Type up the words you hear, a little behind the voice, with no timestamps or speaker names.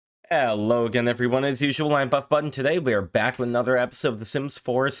Hello again, everyone. As usual, I'm Buff Button. Today, we are back with another episode of The Sims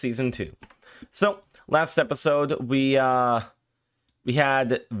 4 Season 2. So, last episode, we had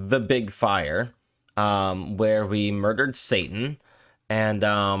the big fire, where we murdered Satan,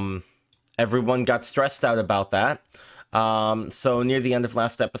 and everyone got stressed out about that. So near the end of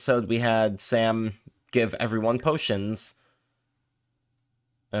last episode, we had Sam give everyone potions.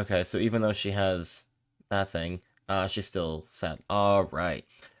 Okay, so even though she has that thing, she's still sad. Alright.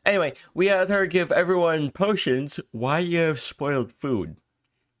 Anyway, we had her give everyone potions. Why you have spoiled food?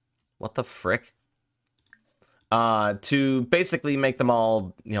 What the frick? To basically make them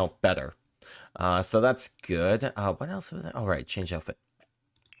all, better. So that's good. What else was that? Alright, change outfit.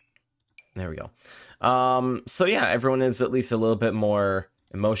 There we go. So yeah, everyone is at least a little bit more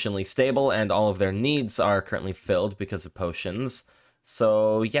emotionally stable, and all of their needs are currently filled because of potions.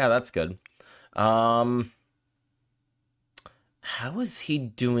 So yeah, that's good. How is he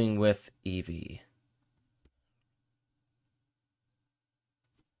doing with Evie?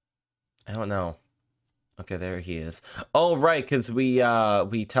 I don't know. Okay, there he is. Oh, right, because we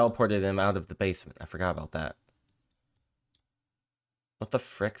teleported him out of the basement. I forgot about that. What the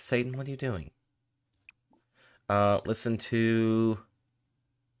frick, Satan? What are you doing? Listen to...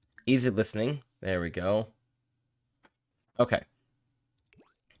 Easy listening. There we go. Okay.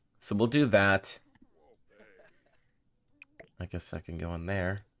 So we'll do that. I guess I can go in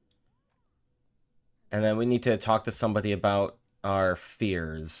there. And then we need to talk to somebody about our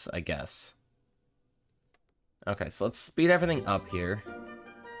fears, I guess. Okay, so let's speed everything up here.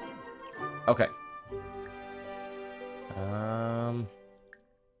 Okay.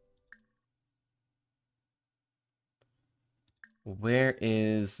 Where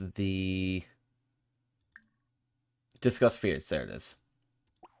is the... Discuss fears. There it is.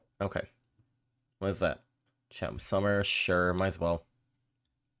 Okay. What is that? Chat with Summer? Sure, might as well.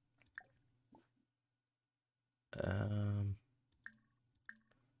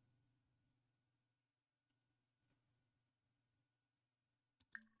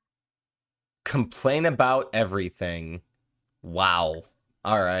 Complain about everything. Wow.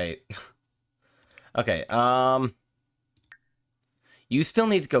 Alright. Okay, you still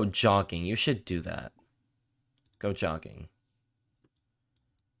need to go jogging. You should do that. Go jogging.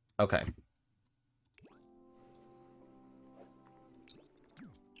 Okay.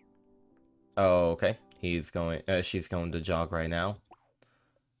 Oh, okay. He's going, she's going to jog right now.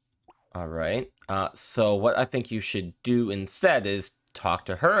 Alright. So what I think you should do instead is talk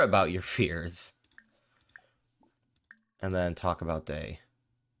to her about your fears. And then talk about Day.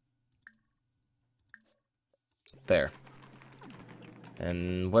 There.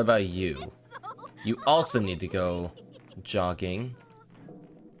 And what about you? You also need to go jogging.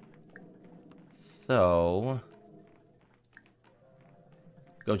 So...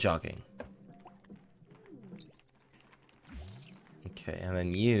 Go jogging. Okay, and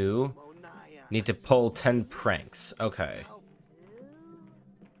then you need to pull 10 pranks. Okay.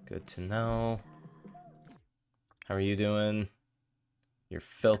 Good to know. How are you doing? You're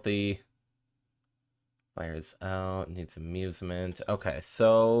filthy. Fire's out. Needs amusement. Okay,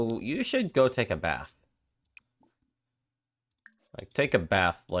 so you should go take a bath. Like, take a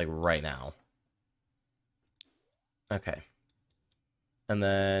bath, like, right now. Okay. And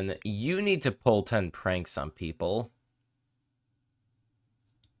then you need to pull 10 pranks on people.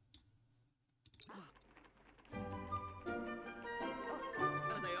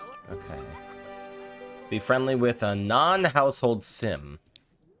 Okay. Be friendly with a non-household sim.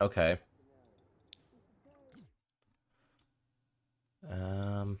 Okay.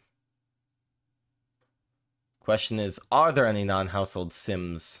 Question is, are there any non-household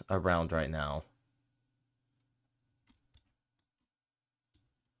sims around right now?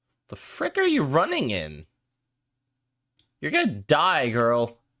 The frick are you running in? You're gonna die,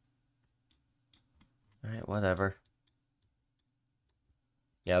 girl. Alright, whatever.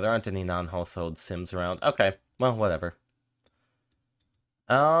 Yeah, there aren't any non-household sims around. Okay, well, whatever.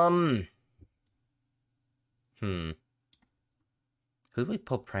 Who do we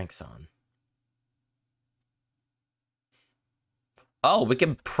pull pranks on? Oh, we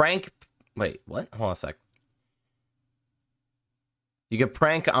can prank... Wait, what? Hold on a sec. You can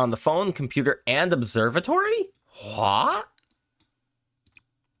prank on the phone, computer, and observatory? What?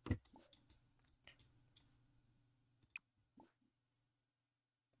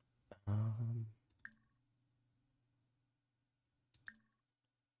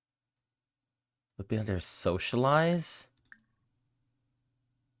 Would be under socialize?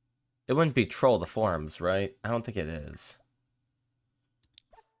 It wouldn't be troll the forums, right? I don't think it is.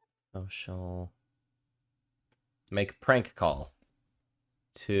 Social. Make prank call.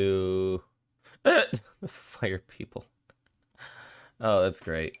 to fire people. Oh, that's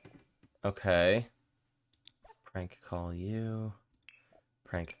great. Okay. Prank call you.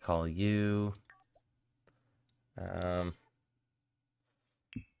 Prank call you. No,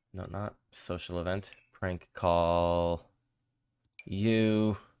 not social event. Prank call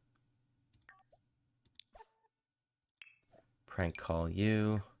you. Prank call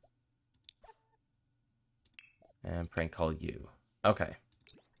you. And prank call you. Okay.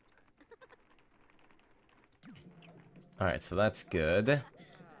 Alright, so that's good.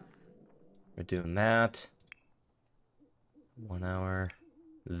 We're doing that. 1 hour.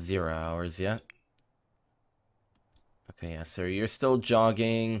 0 hours yet. Okay, yeah, so you're still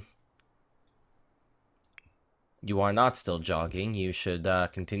jogging. You are not still jogging. You should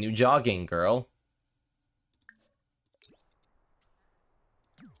continue jogging, girl.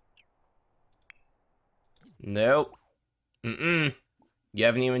 Nope. Mm-mm. You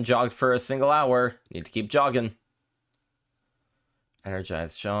haven't even jogged for a single hour. Need to keep jogging.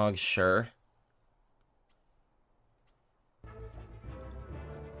 Energized jog, sure.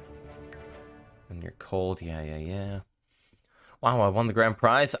 When you're cold, yeah. Wow, I won the grand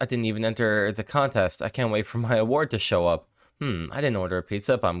prize. I didn't even enter the contest. I can't wait for my award to show up. I didn't order a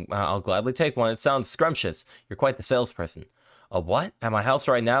pizza, but I'll gladly take one. It sounds scrumptious. You're quite the salesperson. A what? At my house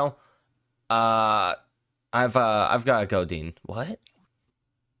right now? I've gotta go, Dean. What?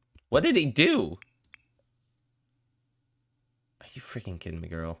 What did he do? Are you freaking kidding me,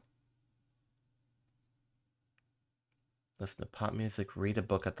 girl? Listen to pop music, read a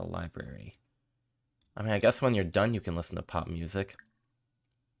book at the library. I mean, I guess when you're done, you can listen to pop music.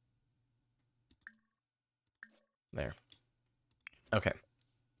 There. Okay.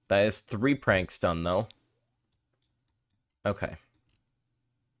 That is 3 pranks done, though. Okay.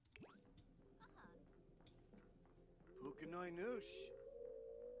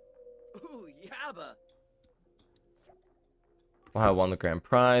 Wow, I won the grand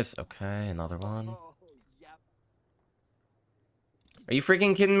prize. Okay, another one. Are you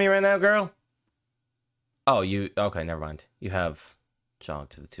freaking kidding me right now, girl? Oh, you... Okay, never mind. You have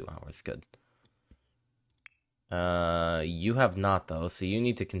jogged to the 2 hours. Good. You have not, though, so you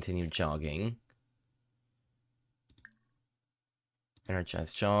need to continue jogging.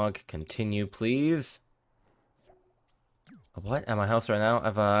 Energized jog. Continue, please. What? At my house right now?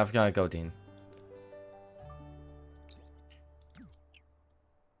 I've gotta go, Dean.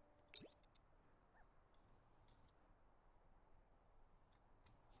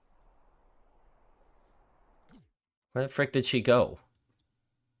 Where the frick did she go?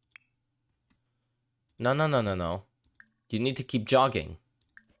 No. You need to keep jogging.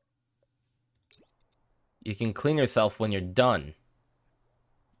 You can clean yourself when you're done.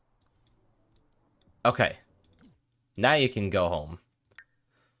 Okay. Now you can go home.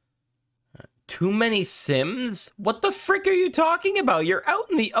 Too many Sims? What the frick are you talking about? You're out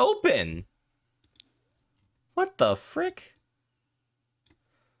in the open. What the frick?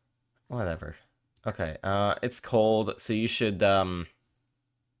 Whatever. Okay, it's cold, so you should, I don't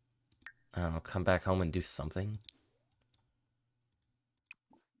know, come back home and do something.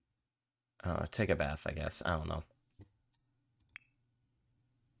 Take a bath, I guess. I don't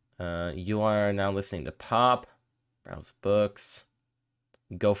know. You are now listening to pop. Browse books.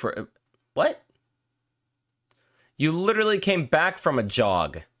 Go for... What? You literally came back from a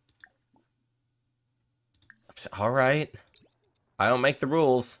jog. Alright. I don't make the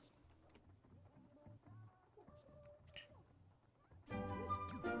rules.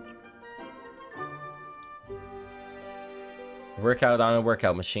 Workout on a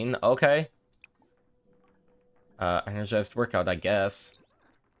workout machine. Okay. Energized workout, I guess.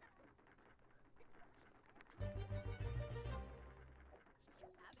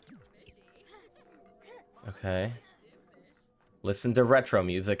 Okay. Listen to retro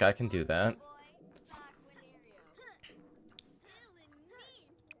music. I can do that.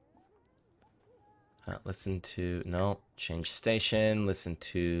 Listen to... No. Change station. Listen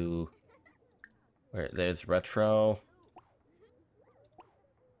to... Where there's retro.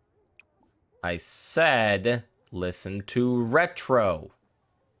 I said listen to retro.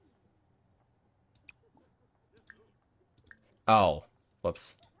 Oh.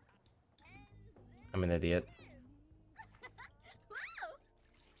 Whoops. I'm an idiot.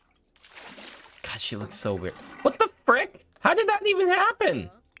 God, she looks so weird. What the frick? How did that even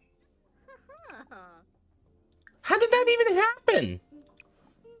happen? How did that even happen?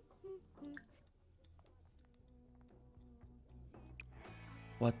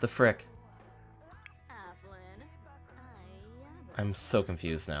 What the frick? I'm so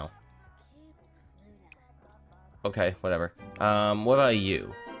confused now. Okay, whatever. What about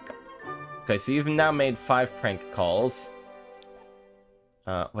you? Okay, so you've now made 5 prank calls.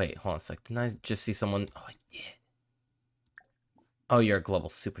 Wait, hold on a sec. Didn't I just see someone? Oh, I did. Oh, you're a global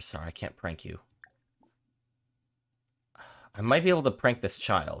superstar. I can't prank you. I might be able to prank this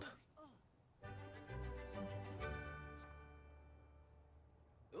child.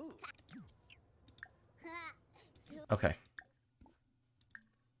 Okay.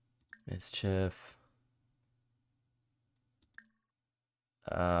 Mischief.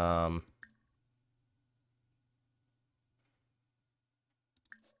 I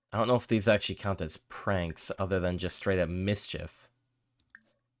don't know if these actually count as pranks other than just straight up mischief.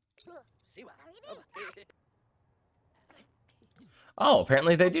 Oh,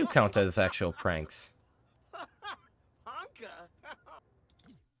 apparently they do count as actual pranks.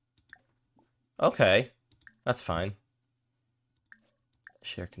 Okay, that's fine.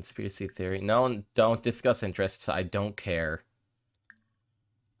 Share conspiracy theory. No, don't discuss interests. I don't care.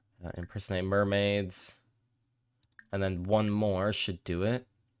 Impersonate mermaids. And then one more should do it.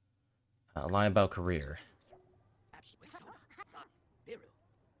 Lie about career.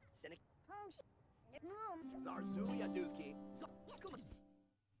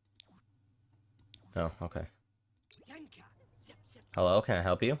 Oh, okay. Hello, can I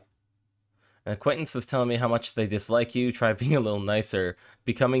help you? An acquaintance was telling me how much they dislike you. Try being a little nicer.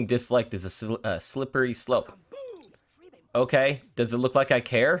 Becoming disliked is a slippery slope. Okay, does it look like I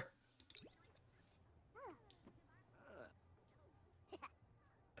care?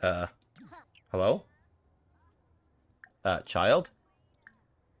 Hello? Child?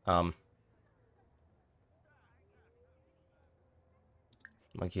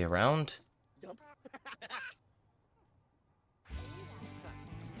 Monkey around?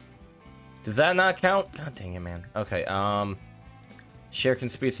 Does that not count? God dang it, man. Okay, share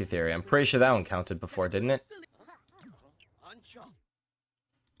conspiracy theory. I'm pretty sure that one counted before, didn't it?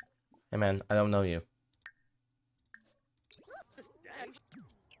 Hey, man, I don't know you.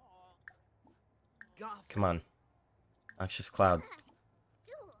 Come on. Noxious Cloud.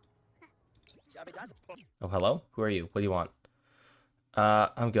 Oh, hello? Who are you? What do you want?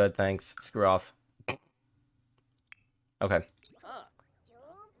 I'm good, thanks. Screw off. Okay.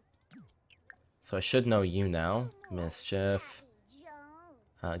 So I should know you now. Mischief.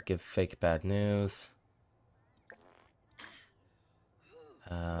 Give fake bad news.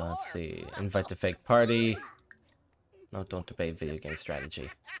 Let's see. Invite to fake party. No, don't debate video game strategy.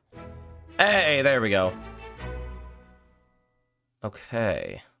 Hey, there we go.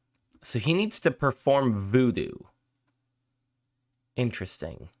 Okay. So he needs to perform voodoo.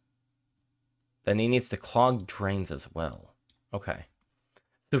 Interesting. Then he needs to clog drains as well. Okay.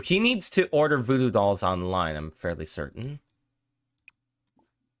 So he needs to order voodoo dolls online, I'm fairly certain.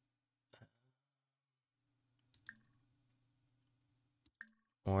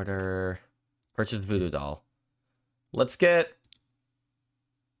 Order. Purchase voodoo doll. Let's get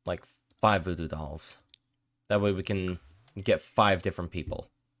like 5 voodoo dolls. That way we can get 5 different people.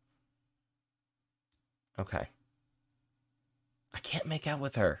 Okay. I can't make out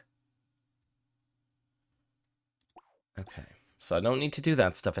with her. Okay. So I don't need to do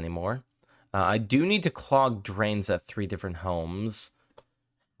that stuff anymore. I do need to clog drains at 3 different homes.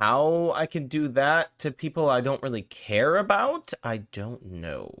 How I can do that to people I don't really care about, I don't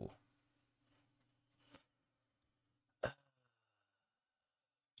know.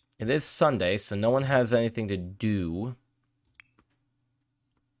 It is Sunday, so no one has anything to do.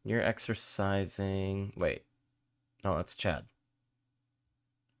 You're exercising. Wait. No, that's Chad.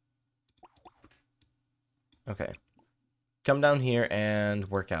 Okay. Come down here and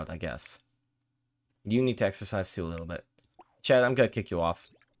work out, I guess. You need to exercise too a little bit. Chad, I'm gonna kick you off.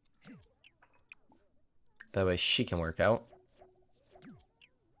 That way she can work out.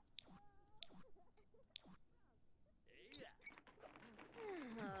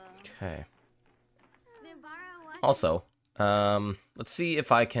 Okay. Also, let's see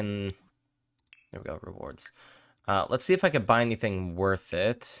if I can... There we go, rewards. Let's see if I can buy anything worth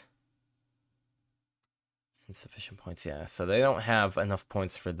it. Insufficient points, yeah. So they don't have enough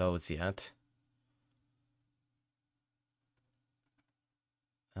points for those yet.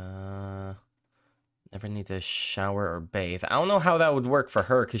 Never need to shower or bathe. I don't know how that would work for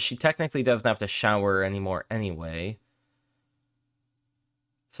her, because she technically doesn't have to shower anymore anyway.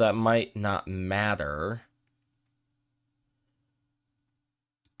 So that might not matter.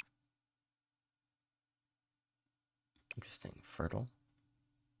 Interesting. Fertile.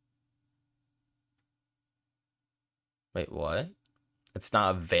 Wait, what? It's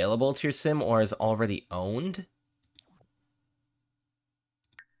not available to your sim or is already owned?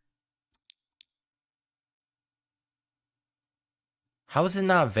 How is it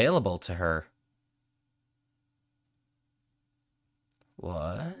not available to her?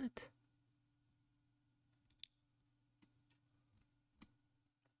 What?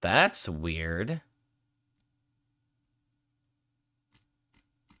 That's weird.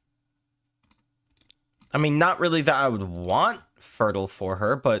 I mean, not really that I would want Fertile for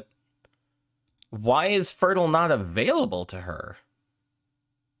her, but why is Fertile not available to her?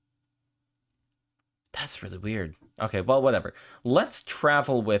 That's really weird. Okay, well, whatever. Let's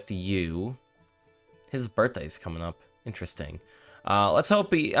travel with you. His birthday's coming up. Interesting. Let's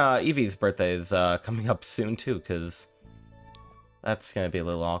hope Evie's birthday is coming up soon, too, because that's going to be a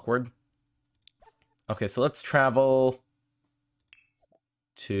little awkward. Okay, so let's travel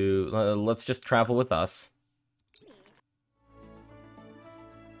to... let's just travel with us.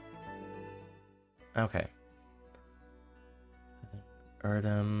 Okay.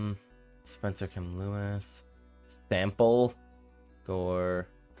 Erdem, Spencer Kim Lewis, Sample, Gore,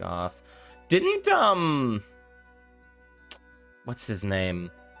 Goth. Didn't, what's his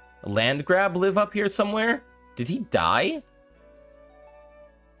name? Landgrab live up here somewhere? Did he die?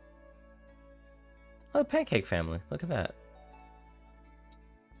 Oh, the Pancake family. Look at that.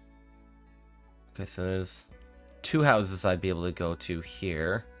 Okay, so there's 2 houses I'd be able to go to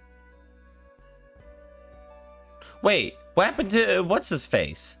here. Wait, what happened to what's his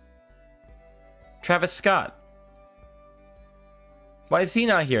face? Travis Scott. Why is he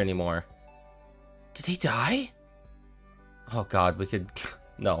not here anymore? Did he die? Oh god, we could...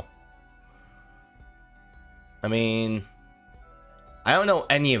 No. I mean... I don't know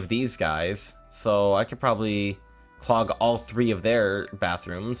any of these guys, so I could probably clog all 3 of their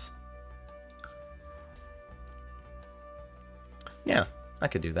bathrooms. Yeah, I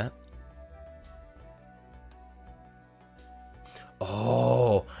could do that.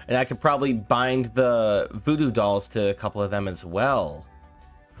 Oh, and I could probably bind the voodoo dolls to a couple of them as well.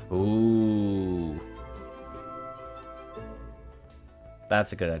 Ooh.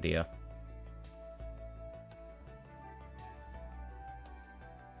 That's a good idea.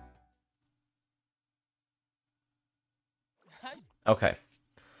 Okay.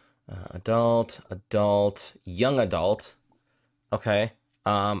 Adult, young adult. Okay.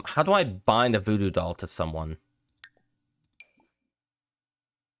 How do I bind a voodoo doll to someone?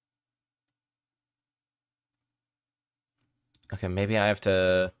 Okay, maybe I have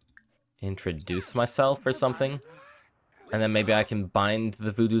to introduce myself or something. And then maybe I can bind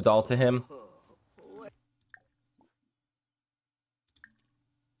the voodoo doll to him.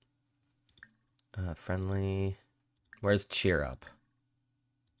 Friendly. Where's Cheer Up?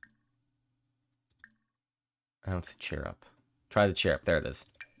 I don't see Cheer Up. Try the Cheer Up. There it is.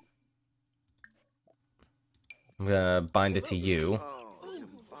 I'm gonna bind it to you.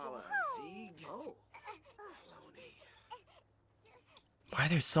 Why are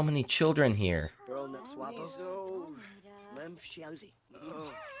there so many children here?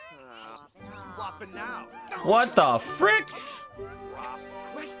 What the frick?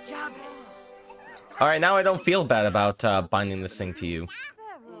 Alright, now I don't feel bad about binding this thing to you.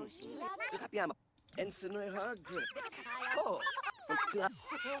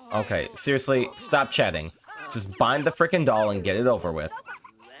 Okay, seriously, stop chatting. Just bind the frickin' doll and get it over with.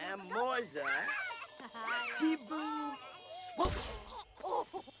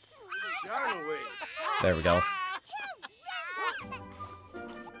 There we go.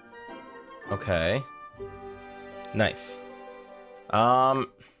 Okay. Nice. You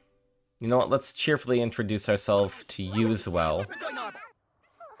know what? Let's cheerfully introduce ourselves to you as well.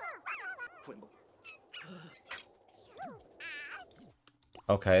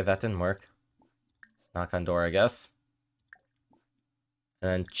 Okay, that didn't work. Knock on door, I guess. And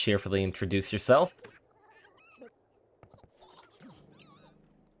then cheerfully introduce yourself.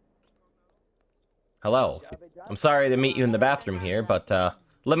 Hello. I'm sorry to meet you in the bathroom here, but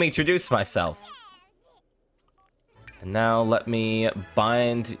let me introduce myself. And now let me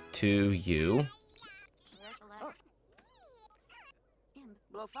bind to you.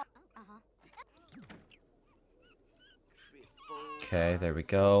 Okay, there we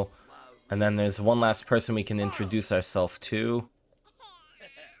go. And then there's one last person we can introduce ourselves to.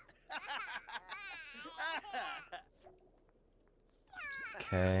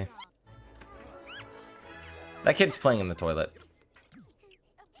 Okay. That kid's playing in the toilet.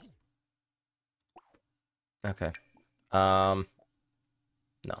 Okay. No.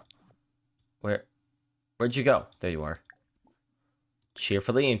 Where'd you go? There you are.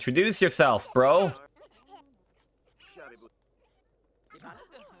 Cheerfully introduce yourself, bro.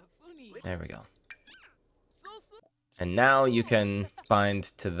 There we go. And now you can bind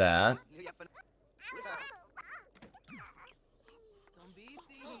to that.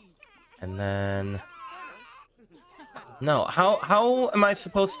 And then... No, how am I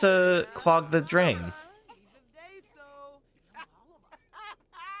supposed to clog the drain?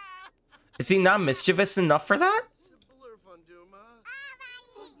 Is he not mischievous enough for that?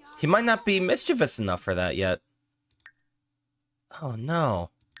 He might not be mischievous enough for that yet. Oh no.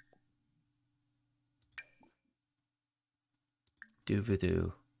 Do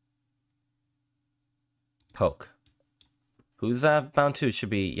Voodoo. Poke. Who's bound to? Should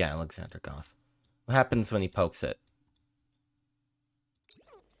be, yeah, Alexander Goth. What happens when he pokes it?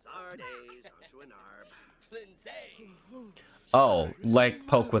 Oh, like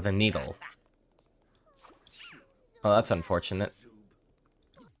poke with a needle. Oh, that's unfortunate.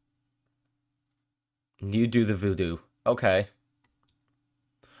 You do the voodoo. Okay.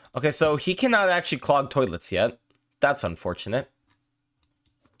 Okay, so he cannot actually clog toilets yet. That's unfortunate.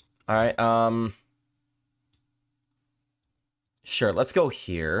 Alright, sure, let's go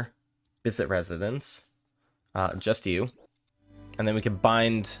here. Visit residence. Just you. And then we can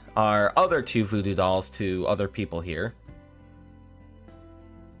bind our other 2 voodoo dolls to other people here.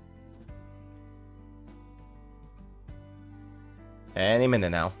 Any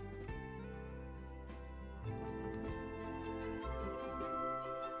minute now.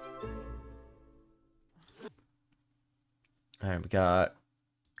 Alright, we got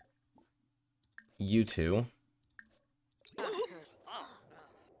you 2.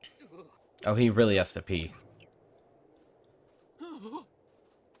 Oh, he really has to pee.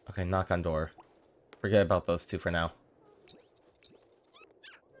 Okay, knock on door. Forget about those 2 for now.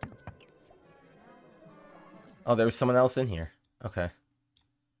 Oh, there was someone else in here. Okay.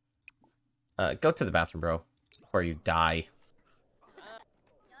 Go to the bathroom, bro. Before you die.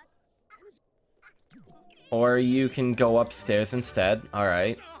 Or you can go upstairs instead.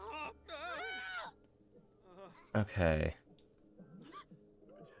 Alright. Okay.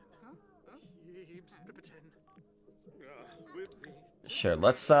 Sure,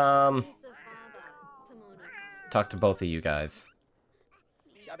 let's, talk to both of you guys.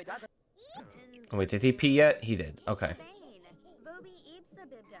 Oh, wait, did he pee yet? He did. Okay.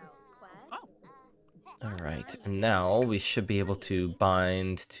 Alright, and now we should be able to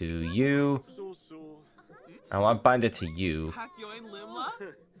bind to you. I want to bind it to you.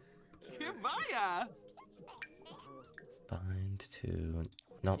 Bind to...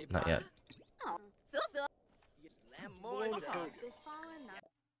 Nope, not yet.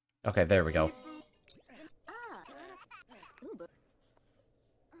 Okay, there we go.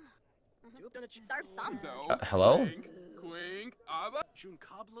 Hello?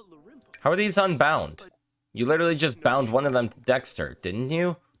 How are these unbound? You literally just bound one of them to Dexter, didn't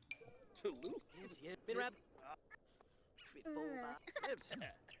you?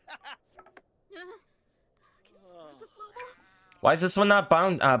 Why is this one not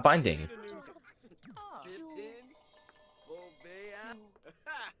binding?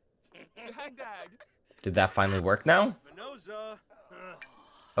 Did that finally work now?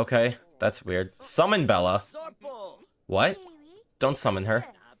 Okay, that's weird. Summon Bella. What? Don't summon her.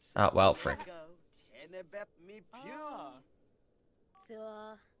 Well, frick.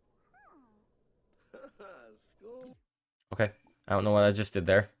 Okay, I don't know what I just did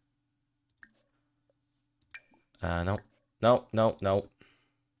there. No. No, no, no.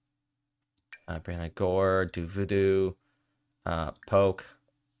 Brianna Gore, do Voodoo. Poke.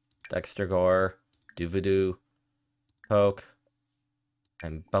 Dexter Gore, do Voodoo. Poke.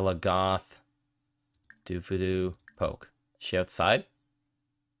 And Bella Goth, do Voodoo. Poke. Is she outside?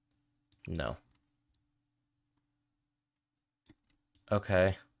 No.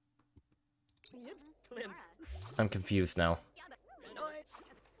 Okay. I'm confused now.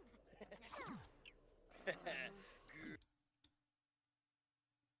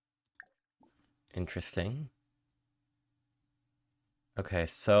 Interesting. Okay,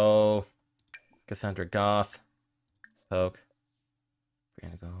 so Cassandra Goth, Poke,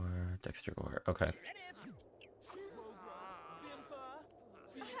 Brianna Gore, Dexter Gore. Okay.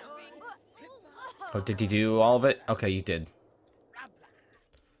 Oh, did you do all of it? Okay, you did.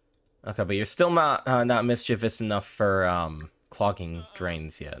 Okay, but you're still not mischievous enough for clogging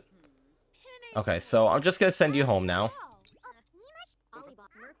drains yet. Okay, so I'm just gonna send you home now.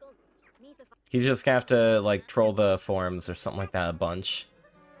 He's just gonna have to, like, troll the forums or something like that a bunch.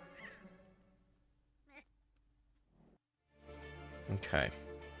 Okay.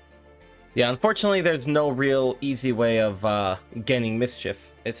 Yeah, unfortunately, there's no real easy way of getting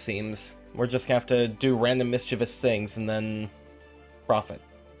mischief, it seems. We're just gonna have to do random mischievous things and then profit.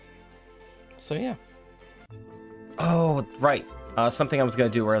 So, yeah. Oh, right. Something I was gonna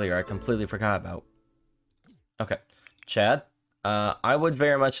do earlier, I completely forgot about. Okay. Chad, I would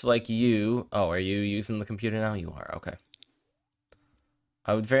very much like you... Oh, are you using the computer now? You are, okay.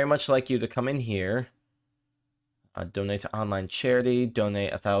 I would very much like you to come in here. Donate to online charity.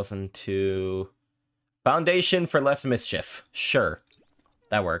 Donate 1,000 to Foundation for Less Mischief. Sure.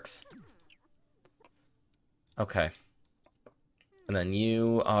 That works. Okay. And then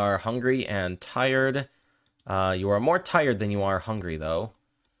you are hungry and tired. You are more tired than you are hungry, though.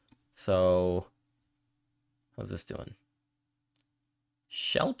 So... How's this doing?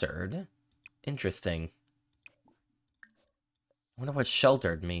 Sheltered? Interesting. I wonder what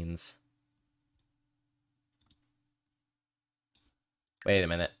sheltered means. Wait a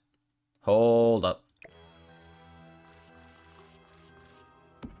minute. Hold up.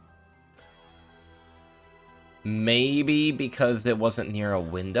 Maybe because it wasn't near a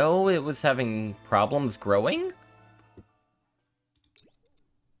window, it was having problems growing?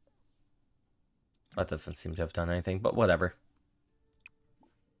 That doesn't seem to have done anything, but whatever.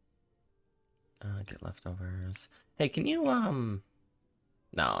 Get leftovers. Hey, can you, No,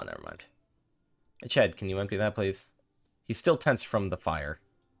 never mind. Hey, Chad, can you empty that, please? He's still tense from the fire.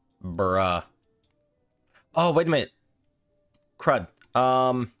 Bruh. Oh, wait a minute. Crud.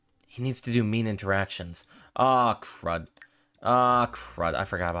 He needs to do mean interactions. Ah, crud. Ah, crud. I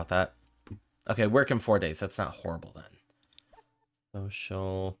forgot about that. Okay, work in 4 days. That's not horrible, then.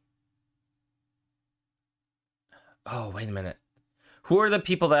 Social... Oh, wait a minute. Who are the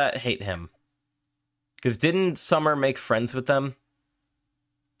people that hate him? Because didn't Summer make friends with them?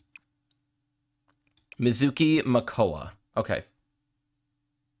 Mizuki Makoa. Okay.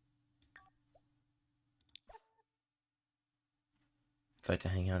 Invite to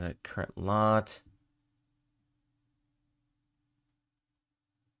hang out at current lot.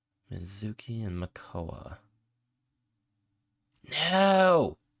 Mizuki and Makoa.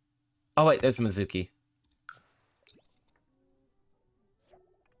 No! Oh, wait, there's Mizuki.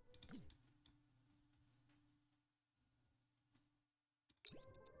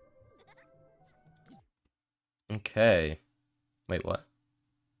 Okay. Wait, what?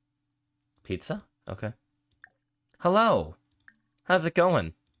 Pizza? Okay. Hello! How's it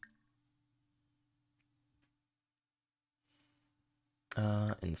going?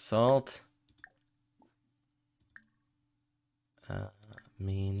 Insult.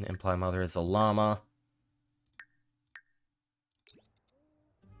 Mean. Imply mother is a llama.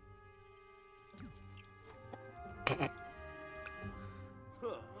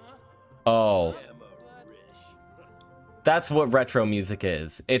 Oh. That's what retro music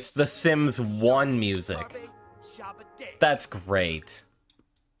is. It's the Sims 1 music. That's great.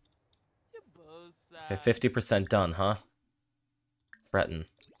 Okay, 50% done, huh? Breton.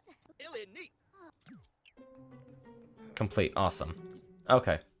 Complete. Awesome.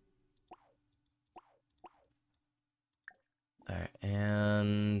 Okay. Alright,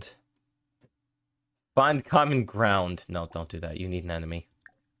 and... Find common ground. No, don't do that. You need an enemy.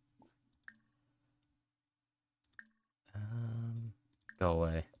 Go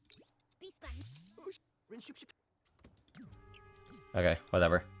away. Okay,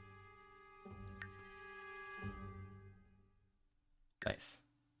 whatever. Nice.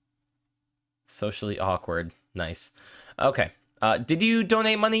 Socially awkward. Nice. Okay. Did you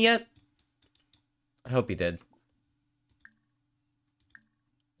donate money yet? I hope you did.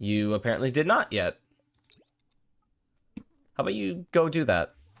 You apparently did not yet. How about you go do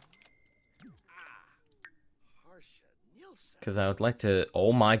that? Because I would like to...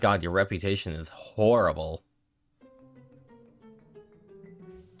 Oh my god, your reputation is horrible.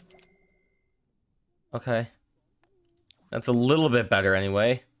 Okay. That's a little bit better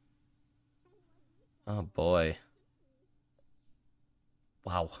anyway. Oh boy.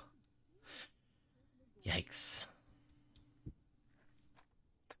 Wow. Yikes.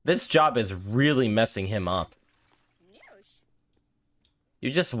 This job is really messing him up. You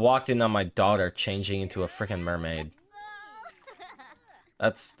just walked in on my daughter changing into a freaking mermaid.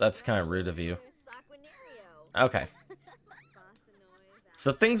 That's kind of rude of you. Okay.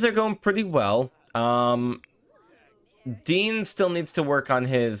 So things are going pretty well. Dean still needs to work on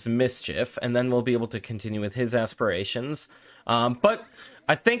his mischief, and then we'll be able to continue with his aspirations. But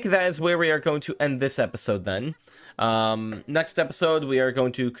I think that is where we are going to end this episode then. Next episode, we are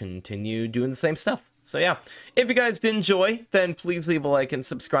going to continue doing the same stuff. So yeah, if you guys did enjoy, then please leave a like and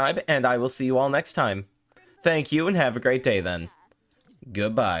subscribe, and I will see you all next time. Thank you, and have a great day then.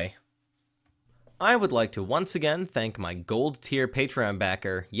 Goodbye. I would like to once again thank my gold tier Patreon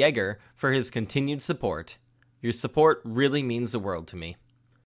backer, Jaeger, for his continued support. Your support really means the world to me.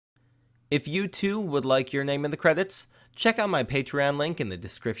 If you too would like your name in the credits, check out my Patreon link in the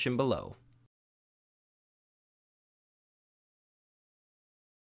description below.